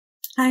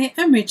Hi,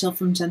 I'm Rachel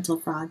from Gentle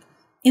Frog.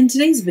 In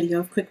today's video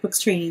of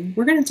QuickBooks training,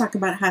 we're going to talk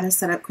about how to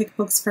set up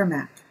QuickBooks for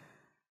Mac.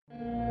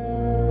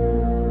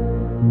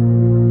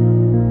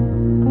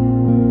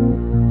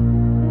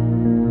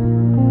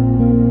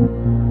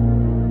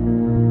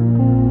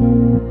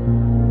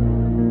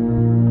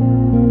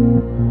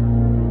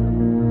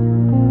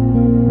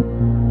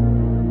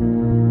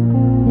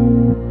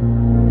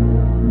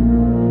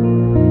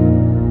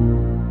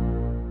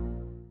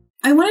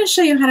 I want to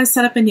show you how to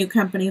set up a new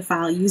company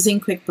file using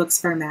QuickBooks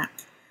for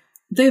Mac.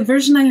 The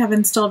version I have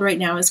installed right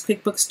now is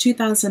QuickBooks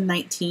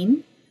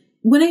 2019.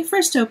 When I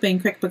first open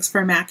QuickBooks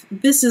for Mac,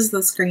 this is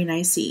the screen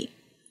I see.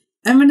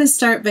 I'm going to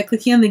start by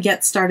clicking on the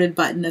Get Started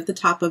button at the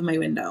top of my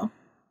window.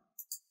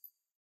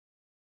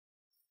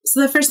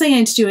 So the first thing I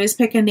need to do is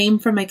pick a name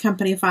for my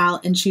company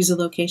file and choose a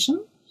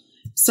location.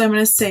 So I'm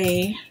going to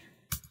say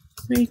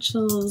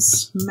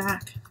Rachel's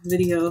Mac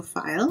video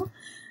file,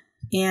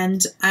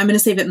 and I'm going to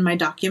save it in my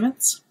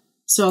documents.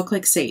 So I'll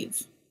click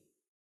Save.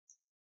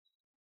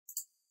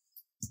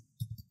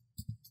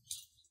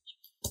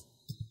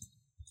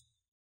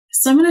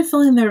 So I'm going to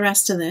fill in the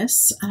rest of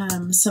this.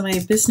 So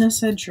my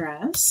business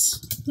address,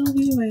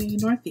 WA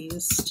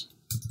Northeast,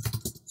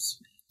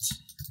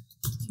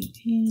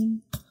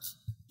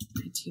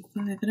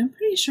 925, and I'm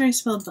pretty sure I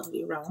spelled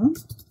W wrong.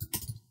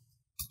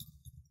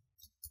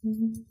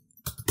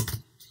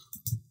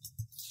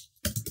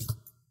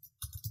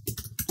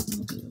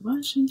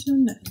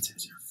 Washington,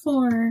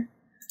 9004.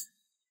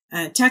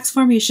 Tax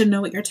form, you should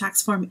know what your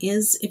tax form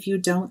is. If you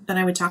don't, then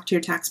I would talk to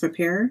your tax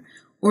preparer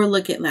or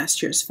look at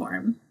last year's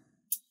form.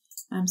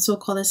 So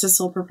we'll call this a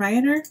sole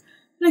proprietor.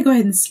 I'm going to go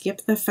ahead and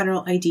skip the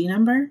federal ID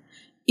number.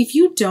 If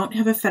you don't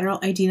have a federal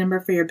ID number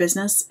for your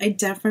business, I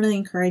definitely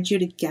encourage you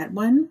to get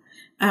one.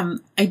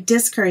 I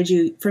discourage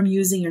you from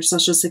using your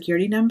social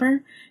security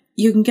number.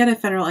 You can get a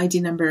federal ID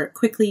number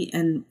quickly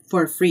and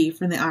for free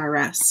from the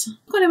IRS.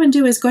 What I'm going to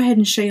do is go ahead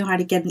and show you how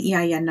to get an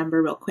EIN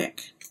number real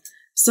quick.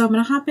 So I'm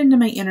going to hop into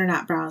my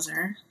internet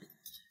browser,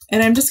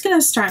 and I'm just going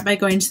to start by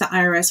going to the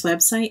IRS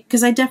website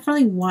because I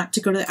definitely want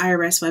to go to the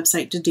IRS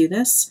website to do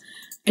this.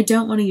 I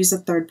don't want to use a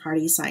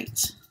third-party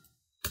site.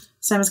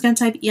 So I'm just going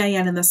to type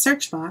EIN in the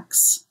search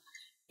box,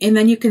 and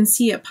then you can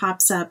see it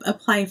pops up,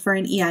 apply for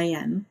an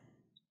EIN.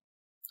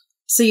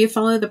 So you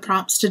follow the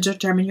prompts to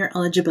determine your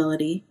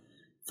eligibility,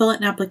 fill out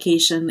an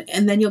application,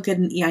 and then you'll get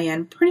an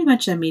EIN pretty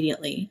much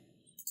immediately.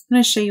 I'm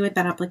going to show you what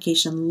that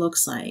application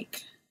looks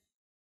like.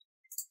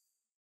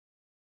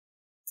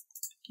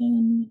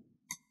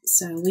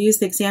 So we'll use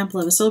the example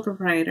of a sole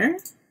proprietor,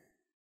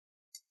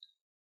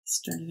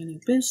 starting a new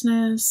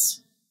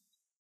business.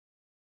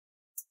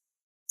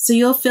 So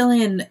you'll fill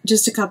in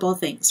just a couple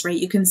of things, right?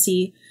 You can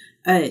see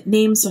a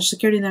name, social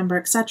security number,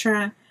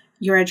 etc.,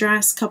 your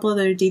address, a couple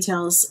other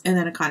details, and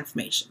then a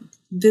confirmation.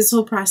 This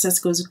whole process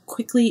goes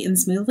quickly and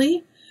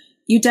smoothly.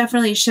 You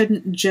definitely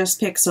shouldn't just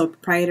pick sole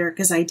proprietor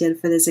because I did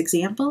for this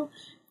example.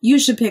 You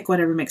should pick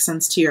whatever makes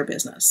sense to your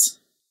business.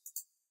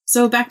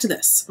 So back to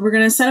this. We're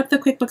going to set up the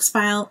QuickBooks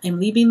file. I'm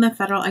leaving the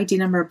federal ID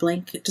number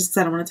blank just because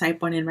I don't want to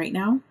type one in right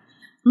now. I'm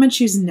going to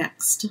choose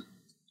Next.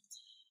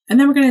 And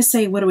then we're going to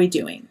say, what are we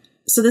doing?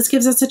 So this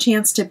gives us a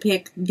chance to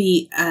pick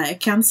the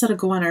accounts that'll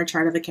go on our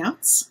chart of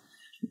accounts.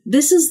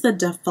 This is the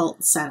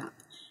default setup.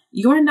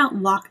 You're not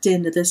locked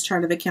into this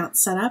chart of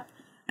accounts setup.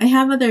 I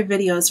have other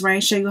videos where I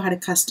show you how to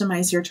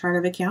customize your chart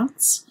of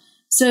accounts.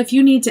 So if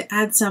you need to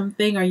add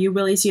something or you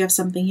realize you have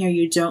something here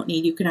you don't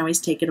need, you can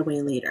always take it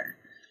away later.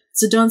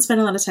 So don't spend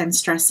a lot of time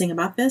stressing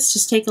about this.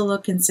 Just take a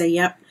look and say,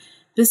 yep,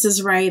 this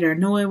is right, or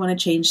no, I want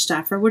to change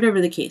stuff, or whatever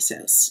the case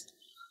is.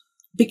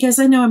 Because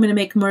I know I'm going to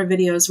make more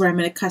videos where I'm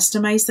going to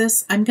customize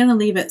this, I'm going to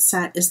leave it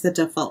set as the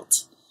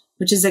default,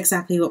 which is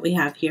exactly what we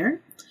have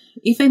here.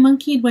 If I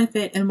monkeyed with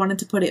it and wanted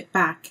to put it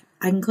back,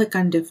 I can click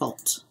on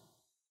Default.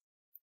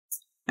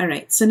 All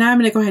right, so now I'm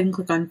going to go ahead and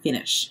click on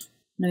Finish.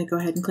 I'm going to go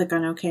ahead and click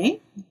on OK.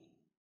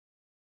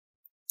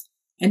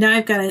 And now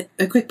I've got a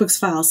QuickBooks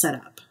file set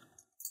up.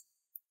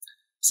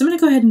 So I'm going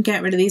to go ahead and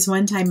get rid of these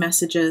one-time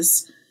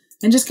messages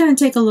and just kind of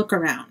take a look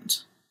around.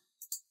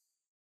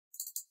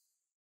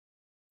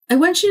 I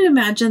want you to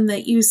imagine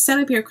that you set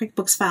up your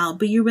QuickBooks file,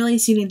 but you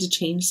realize you need to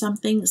change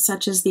something,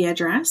 such as the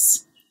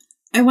address.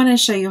 I want to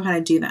show you how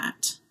to do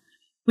that.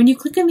 When you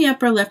click in the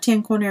upper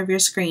left-hand corner of your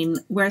screen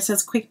where it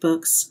says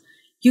QuickBooks,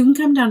 you can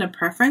come down to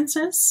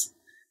Preferences.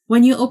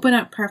 When you open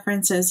up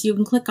Preferences, you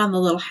can click on the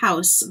little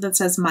house that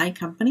says My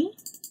Company.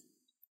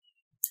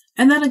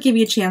 And that'll give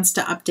you a chance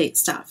to update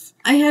stuff.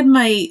 I had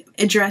my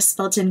address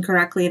spelled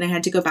incorrectly and I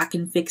had to go back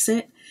and fix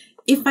it.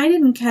 If I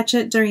didn't catch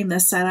it during the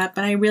setup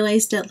and I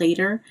realized it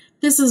later,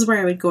 this is where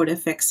I would go to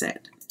fix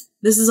it.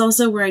 This is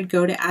also where I'd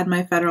go to add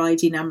my federal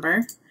ID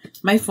number,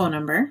 my phone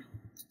number,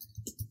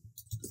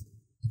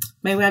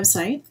 my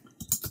website.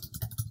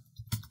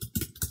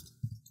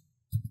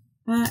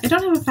 I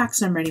don't have a fax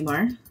number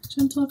anymore.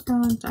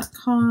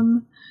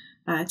 gentlefrog.com.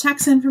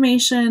 Tax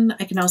information.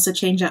 I can also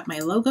change up my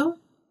logo.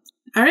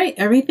 All right,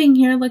 everything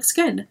here looks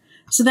good.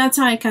 So that's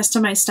how I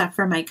customize stuff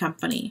for my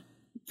company.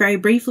 Very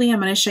briefly, I'm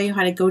going to show you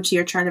how to go to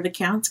your chart of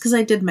accounts because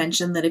I did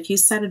mention that if you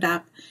set it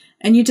up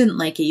and you didn't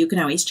like it, you can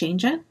always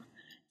change it.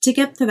 To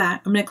get to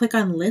that, I'm going to click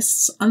on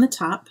Lists on the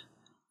top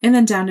and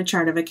then down to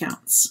Chart of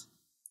Accounts.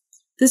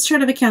 This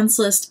Chart of Accounts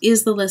list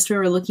is the list we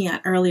were looking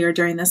at earlier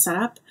during the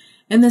setup,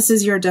 and this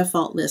is your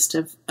default list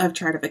of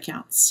Chart of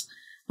Accounts.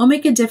 I'll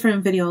make a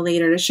different video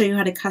later to show you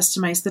how to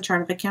customize the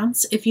Chart of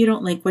Accounts if you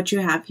don't like what you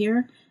have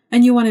here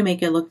and you want to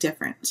make it look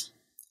different.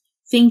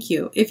 Thank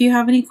you. If you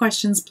have any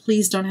questions,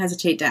 please don't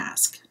hesitate to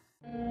ask.